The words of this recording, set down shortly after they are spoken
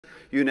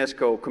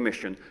UNESCO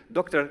Commission.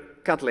 Dr.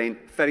 Kathleen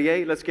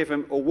Ferrier, let's give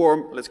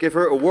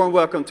her a warm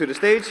welcome to the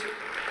stage.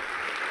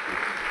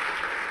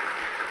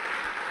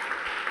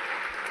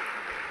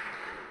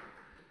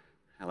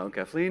 Hello,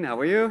 Kathleen, how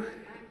are you? I'm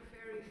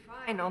very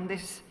fine on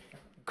this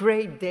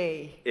great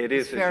day. It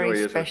is a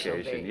joyous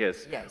occasion,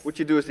 yes. Would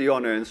you do us the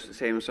honor and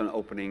say some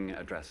opening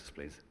addresses,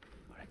 please?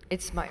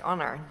 It's my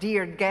honor.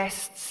 Dear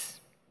guests,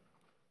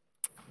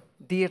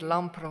 dear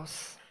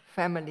Lampros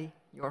family,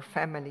 your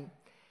family,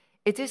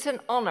 it is an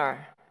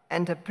honor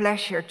and a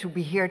pleasure to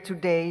be here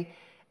today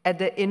at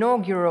the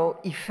inaugural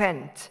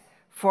event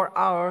for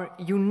our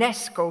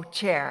UNESCO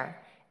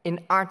chair in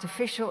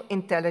Artificial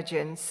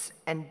Intelligence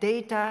and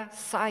Data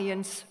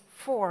Science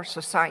for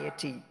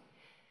Society.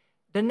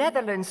 The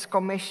Netherlands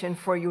Commission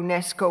for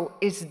UNESCO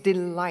is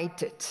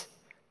delighted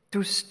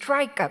to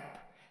strike up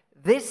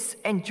this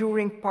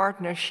enduring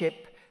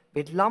partnership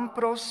with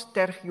Lampros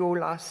ter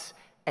THUAS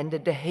and the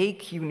The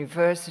Hague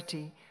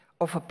University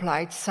of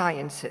Applied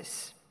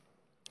Sciences.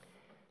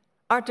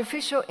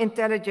 Artificial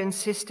intelligence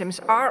systems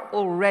are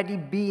already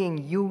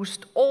being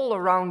used all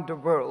around the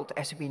world,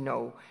 as we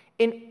know,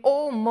 in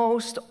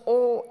almost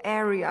all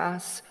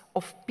areas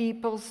of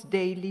people's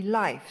daily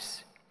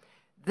lives.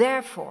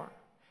 Therefore,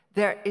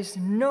 there is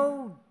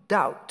no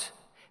doubt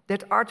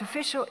that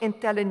artificial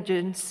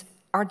intelligence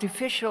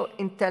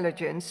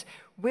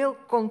will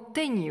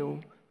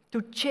continue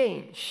to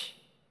change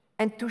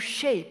and to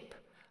shape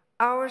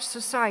our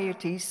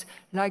societies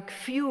like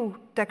few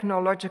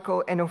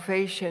technological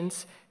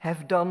innovations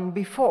have done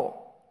before.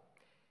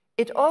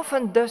 It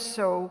often does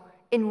so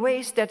in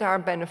ways that are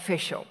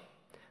beneficial.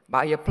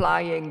 By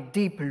applying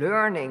deep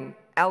learning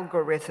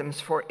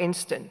algorithms, for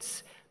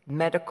instance,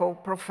 medical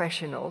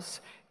professionals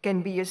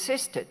can be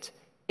assisted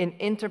in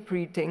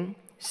interpreting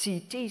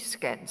CT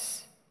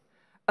scans.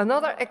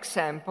 Another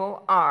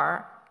example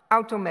are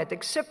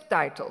automatic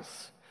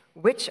subtitles,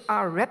 which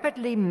are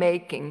rapidly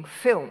making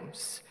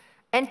films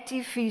and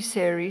TV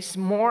series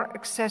more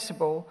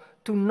accessible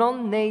to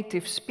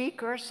non-native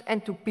speakers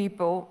and to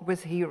people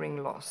with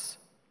hearing loss.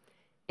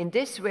 In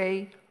this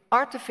way,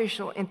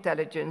 artificial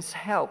intelligence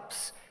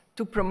helps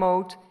to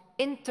promote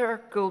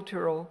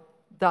intercultural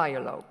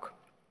dialogue.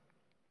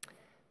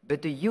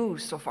 But the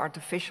use of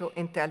artificial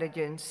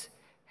intelligence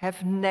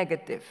have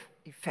negative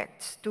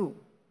effects too.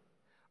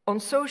 On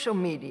social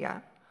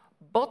media,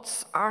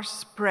 bots are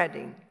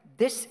spreading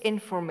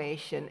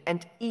disinformation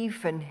and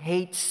even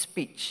hate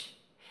speech.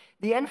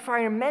 The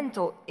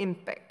environmental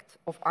impact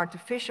of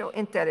artificial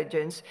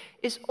intelligence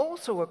is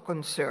also a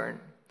concern.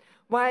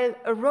 While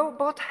a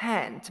robot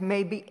hand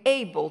may be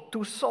able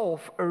to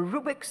solve a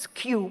Rubik's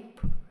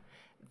Cube,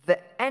 the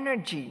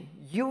energy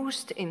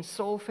used in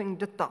solving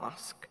the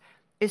task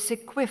is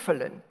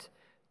equivalent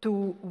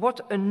to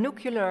what a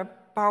nuclear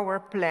power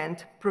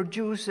plant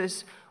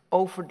produces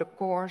over the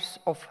course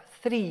of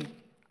 3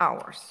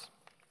 hours.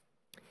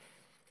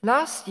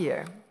 Last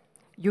year,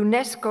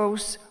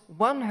 UNESCO's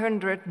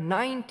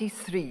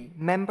 193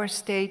 member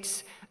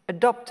states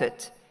adopted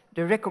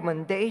the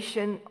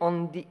recommendation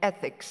on the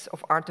ethics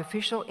of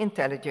artificial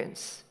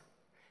intelligence.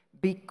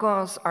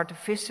 Because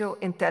artificial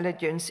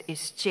intelligence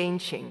is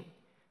changing,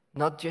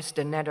 not just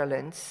the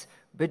Netherlands,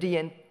 but the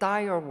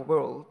entire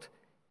world,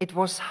 it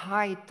was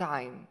high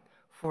time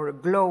for a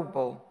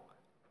global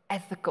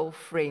ethical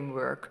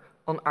framework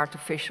on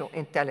artificial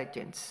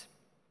intelligence.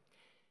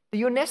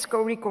 The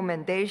UNESCO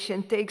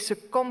recommendation takes a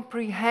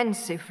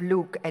comprehensive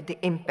look at the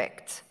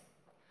impact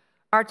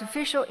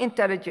artificial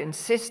intelligence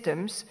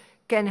systems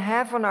can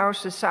have on our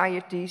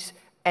societies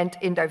and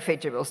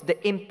individuals,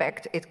 the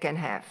impact it can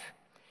have.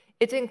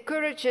 It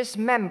encourages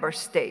member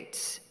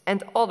states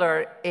and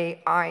other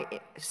AI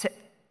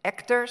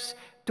actors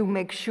to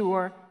make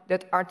sure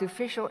that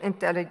artificial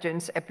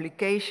intelligence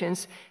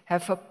applications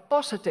have a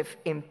positive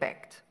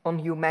impact on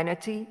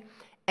humanity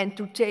and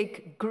to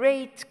take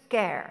great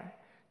care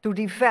to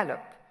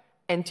develop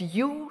and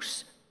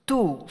use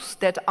tools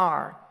that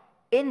are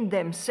in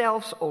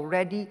themselves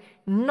already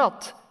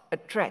not a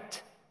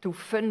threat to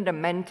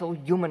fundamental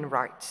human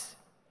rights.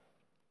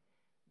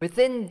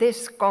 Within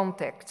this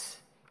context,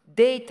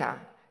 data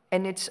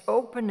and its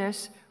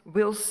openness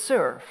will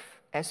serve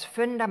as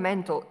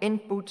fundamental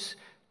inputs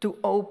to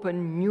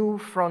open new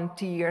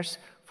frontiers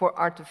for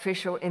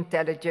artificial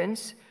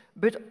intelligence,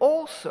 but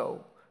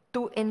also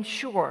to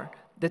ensure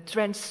the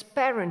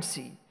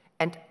transparency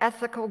and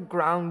ethical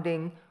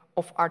grounding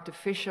of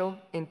artificial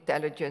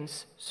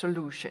intelligence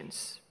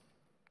solutions.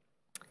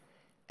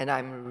 And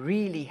I'm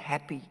really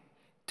happy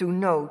to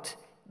note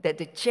that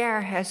the chair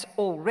has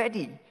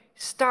already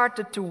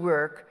started to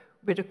work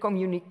with the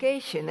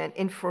communication and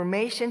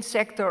information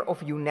sector of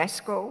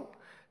UNESCO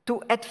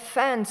to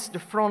advance the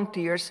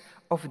frontiers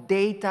of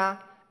data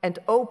and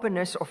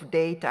openness of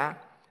data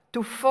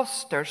to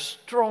foster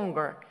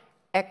stronger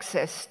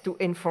access to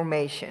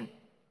information.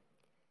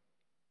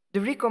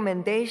 The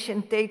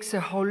recommendation takes a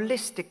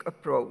holistic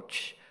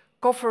approach,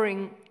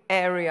 covering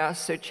areas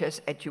such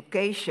as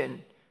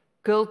education,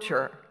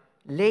 culture,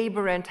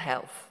 labor and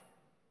health.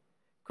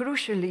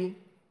 Crucially,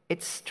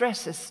 it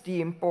stresses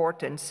the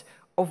importance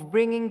of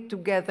bringing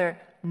together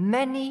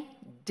many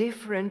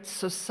different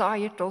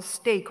societal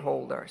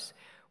stakeholders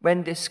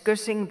when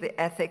discussing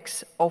the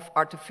ethics of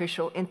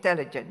artificial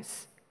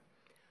intelligence.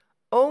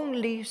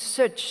 Only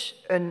such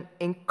an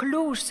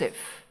inclusive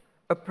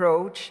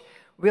approach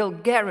will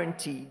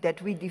guarantee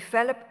that we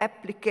develop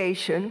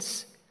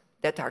applications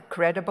that are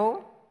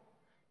credible,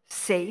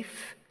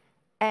 safe,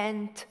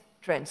 and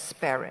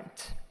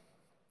transparent.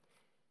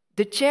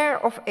 The chair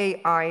of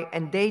AI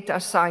and Data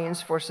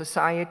Science for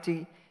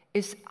Society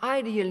is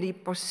ideally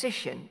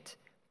positioned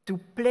to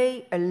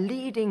play a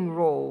leading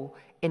role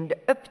in the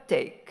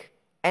uptake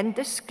and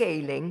the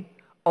scaling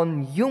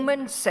on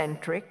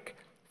human-centric,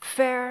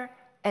 fair,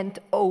 and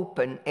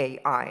open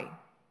AI.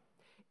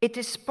 It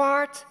is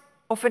part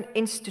of an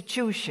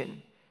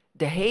institution,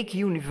 the Hague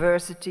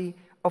University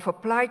of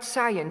Applied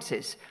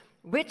Sciences,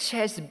 which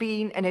has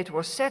been, and it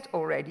was said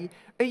already,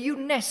 a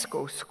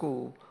UNESCO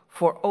school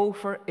for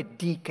over a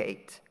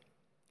decade.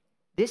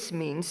 This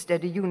means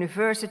that the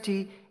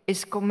university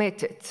is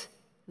committed,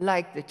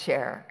 like the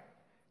chair,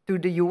 to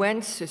the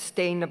UN's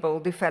Sustainable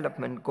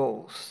Development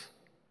Goals.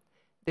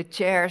 The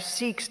chair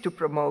seeks to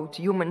promote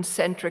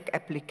human-centric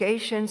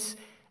applications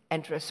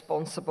and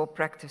responsible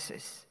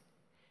practices.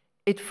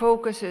 It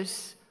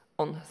focuses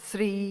on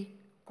 3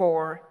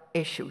 core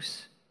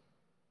issues: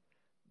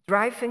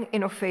 driving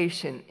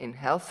innovation in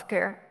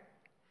healthcare,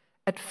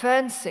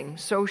 advancing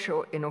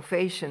social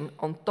innovation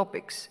on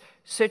topics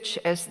such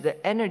as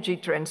the energy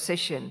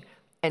transition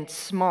and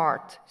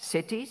smart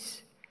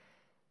cities,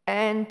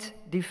 and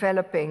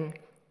developing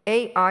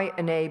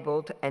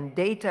AI-enabled and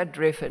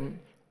data-driven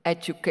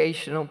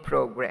educational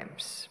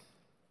programs.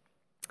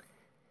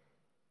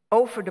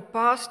 Over the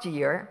past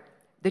year,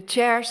 the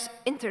chair's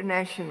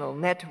international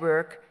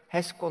network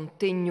has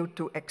continued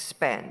to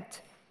expand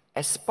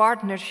as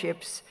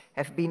partnerships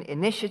have been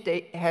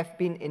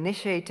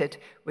initiated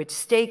with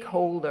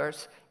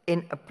stakeholders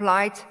in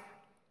applied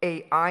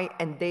AI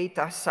and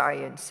data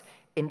science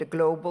in the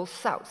Global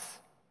South.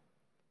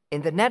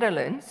 In the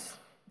Netherlands,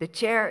 the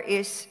chair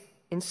is,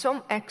 in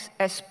some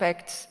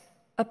aspects,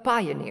 a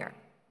pioneer.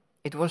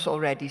 It was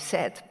already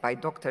said by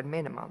Dr.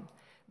 Minneman.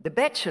 The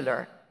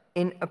Bachelor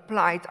in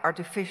Applied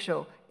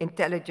Artificial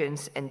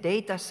Intelligence and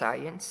Data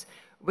Science,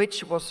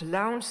 which was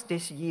launched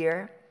this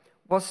year,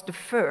 was the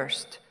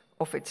first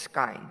of its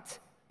kind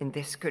in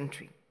this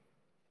country.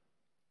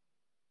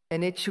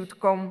 And it should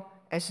come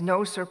as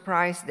no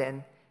surprise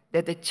then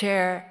that the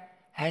chair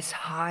has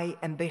high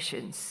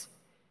ambitions.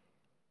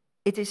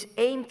 It is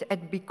aimed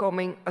at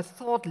becoming a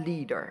thought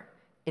leader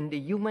in the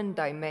human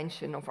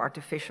dimension of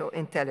artificial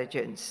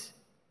intelligence.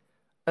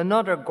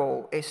 Another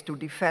goal is to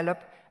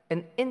develop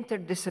an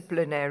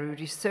interdisciplinary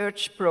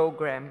research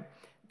program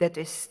that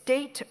is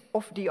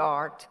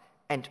state-of-the-art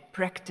and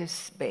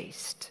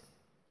practice-based.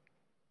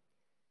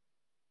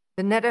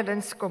 The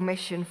Netherlands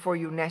Commission for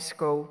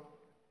UNESCO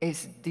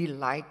is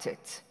delighted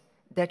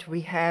that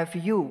we have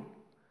you,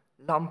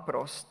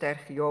 Lampros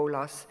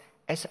Tergiolas,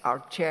 as our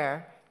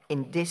chair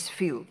in this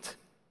field.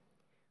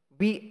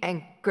 We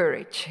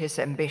encourage his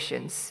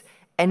ambitions,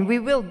 and we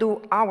will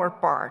do our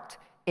part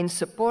in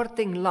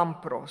supporting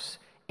Lampros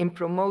in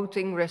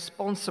promoting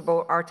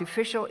responsible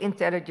artificial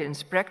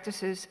intelligence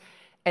practices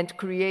and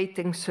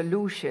creating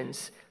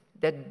solutions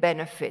that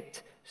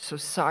benefit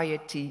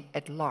society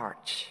at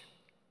large.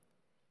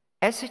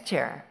 As a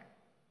chair,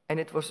 and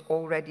it was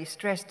already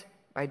stressed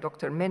by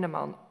Dr.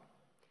 Minneman,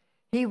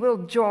 he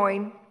will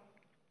join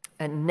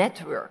a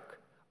network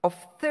of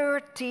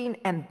 13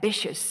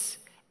 ambitious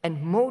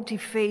and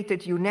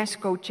motivated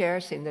UNESCO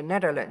chairs in the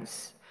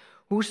Netherlands,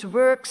 whose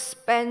work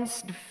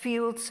spans the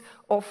fields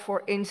of,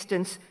 for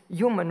instance,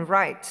 human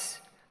rights,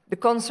 the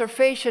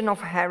conservation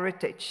of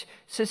heritage,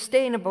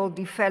 sustainable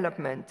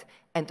development,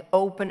 and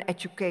open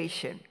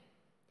education.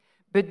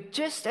 But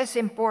just as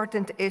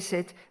important is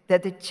it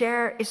that the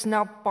chair is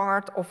now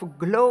part of a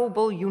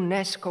global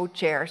UNESCO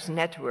chairs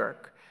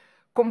network,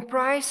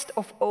 comprised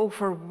of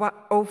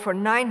over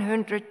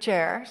 900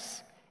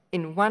 chairs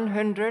in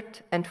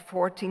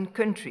 114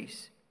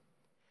 countries.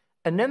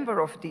 A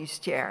number of these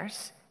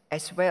chairs,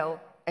 as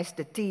well as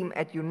the team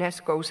at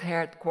UNESCO's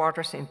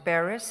headquarters in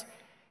Paris,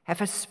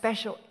 have a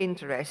special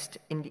interest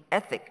in the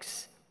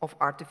ethics of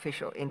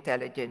artificial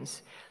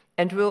intelligence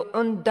and will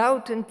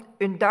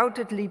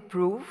undoubtedly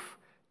prove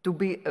to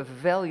be a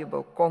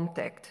valuable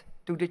contact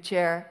to the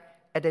chair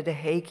at the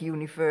Hague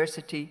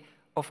University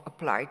of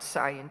Applied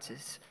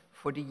Sciences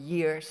for the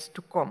years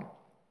to come.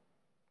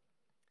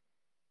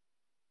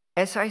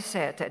 As I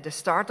said at the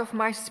start of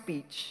my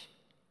speech,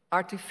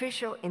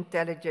 artificial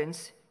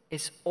intelligence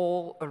is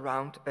all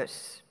around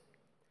us.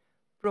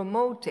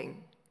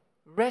 Promoting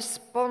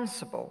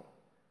responsible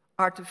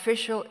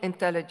artificial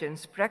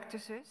intelligence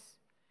practices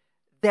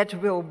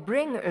that will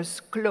bring us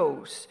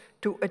close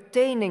to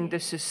attaining the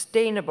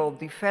Sustainable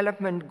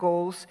Development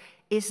Goals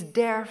is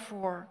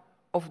therefore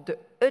of the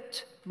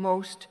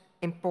utmost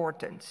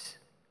importance.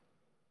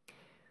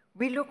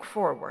 We look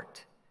forward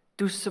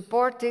to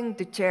supporting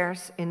the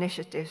chair's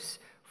initiatives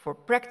for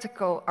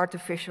practical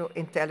artificial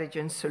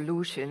intelligence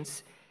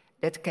solutions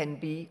that can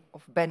be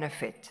of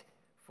benefit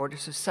for the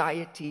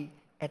society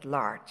at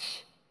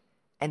large.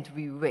 And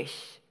we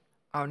wish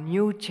our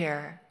new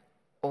chair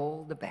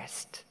all the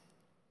best.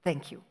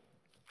 Thank you.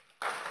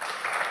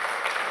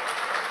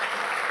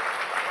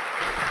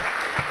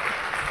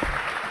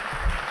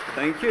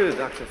 Thank you,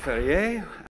 Dr. Ferrier.